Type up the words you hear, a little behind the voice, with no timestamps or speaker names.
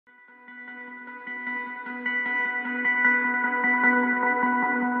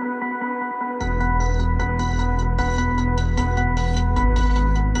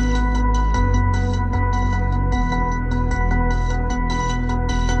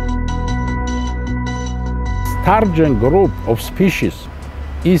sturgeon group of species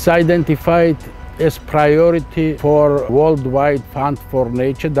is identified as priority for Worldwide Fund for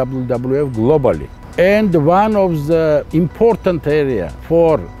Nature, WWF, globally. And one of the important areas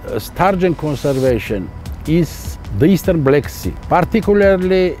for sturgeon conservation is the Eastern Black Sea,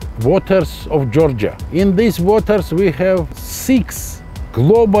 particularly waters of Georgia. In these waters we have 6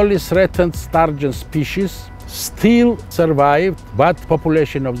 globally threatened sturgeon species still survived, but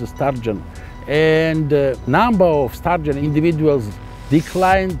population of the sturgeon and number of sturgeon individuals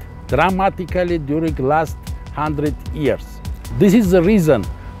declined dramatically during the last 100 years. This is the reason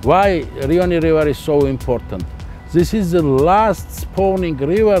why Rioni River is so important. This is the last spawning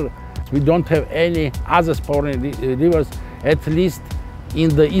river. We don't have any other spawning rivers, at least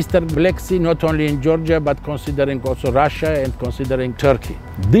in the Eastern Black Sea, not only in Georgia, but considering also Russia and considering Turkey.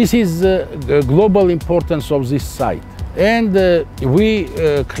 This is the global importance of this site. And we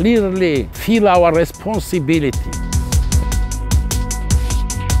clearly feel our responsibility.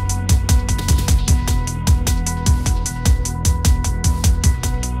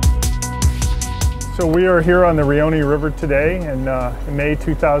 So we are here on the Rioni River today, and in May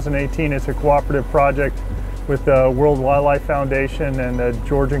 2018 it's a cooperative project with the World Wildlife Foundation and the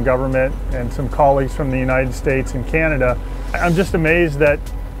Georgian government and some colleagues from the United States and Canada. I'm just amazed that,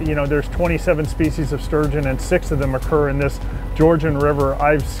 you know, there's 27 species of sturgeon and 6 of them occur in this Georgian river.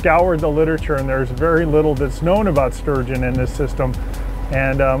 I've scoured the literature and there's very little that's known about sturgeon in this system.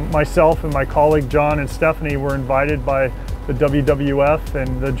 And myself and my colleague John and Stephanie were invited by the WWF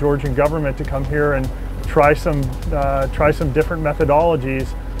and the Georgian government to come here and try some different methodologies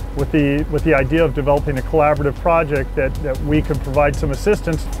with the idea of developing a collaborative project that we could provide some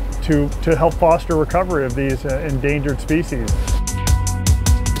assistance to help foster recovery of these endangered species.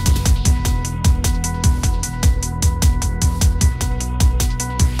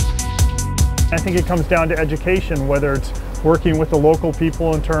 I think it comes down to education, whether it's working with the local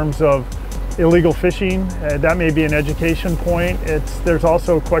people in terms of illegal fishing, that may be an education point. There's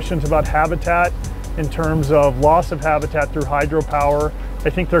also questions about habitat in terms of loss of habitat through hydropower. I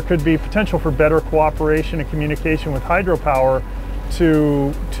think there could be potential for better cooperation and communication with hydropower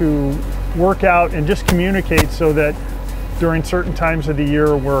to work out and just communicate so that during certain times of the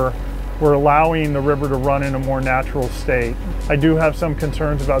year we're allowing the river to run in a more natural state. I do have some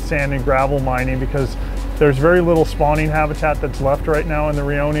concerns about sand and gravel mining because there's very little spawning habitat that's left right now in the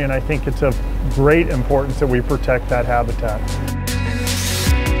Rioni, and I think it's of great importance that we protect that habitat.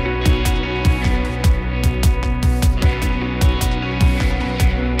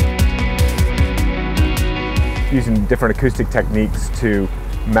 Using different acoustic techniques to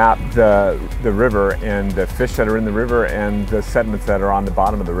map the river and the fish that are in the river and the sediments that are on the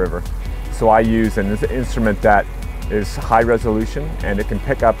bottom of the river. So I use an instrument that is high resolution, and it can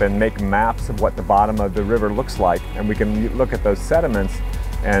pick up and make maps of what the bottom of the river looks like, and we can look at those sediments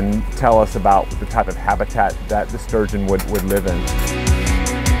and tell us about the type of habitat that the sturgeon would live in.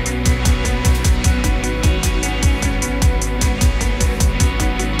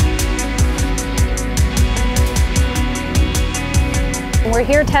 We're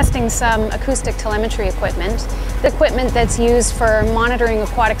here testing some acoustic telemetry equipment, the equipment that's used for monitoring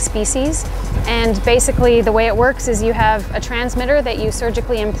aquatic species. And basically the way it works is you have a transmitter that you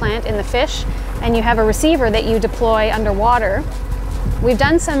surgically implant in the fish, and you have a receiver that you deploy underwater. We've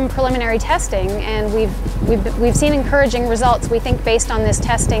done some preliminary testing, and we've seen encouraging results. We think based on this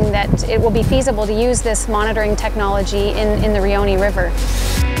testing that it will be feasible to use this monitoring technology in the Rioni River.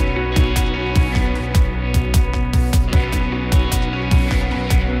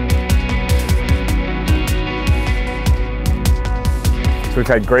 So we've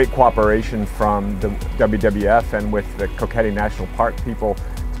had great cooperation from the WWF and with the Caucasus National Park people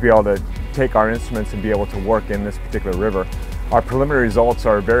to be able to take our instruments and be able to work in this particular river. Our preliminary results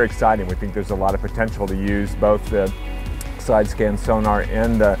are very exciting. We think there's a lot of potential to use both the side scan sonar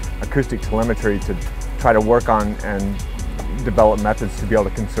and the acoustic telemetry to try to work on and develop methods to be able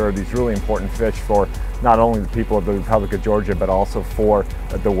to conserve these really important fish for not only the people of the Republic of Georgia, but also for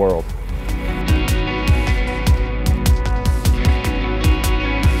the world.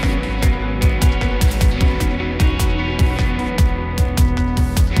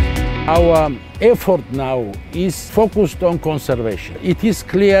 Our effort now is focused on conservation. It is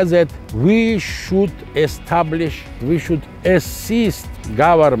clear that we should establish, we should assist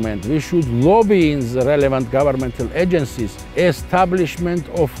government, we should lobby in the relevant governmental agencies establishment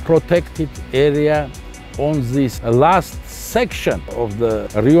of protected area on this last section of the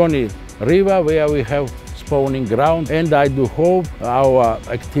Rioni River where we have spawning ground, and I do hope our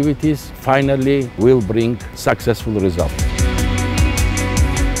activities finally will bring successful results.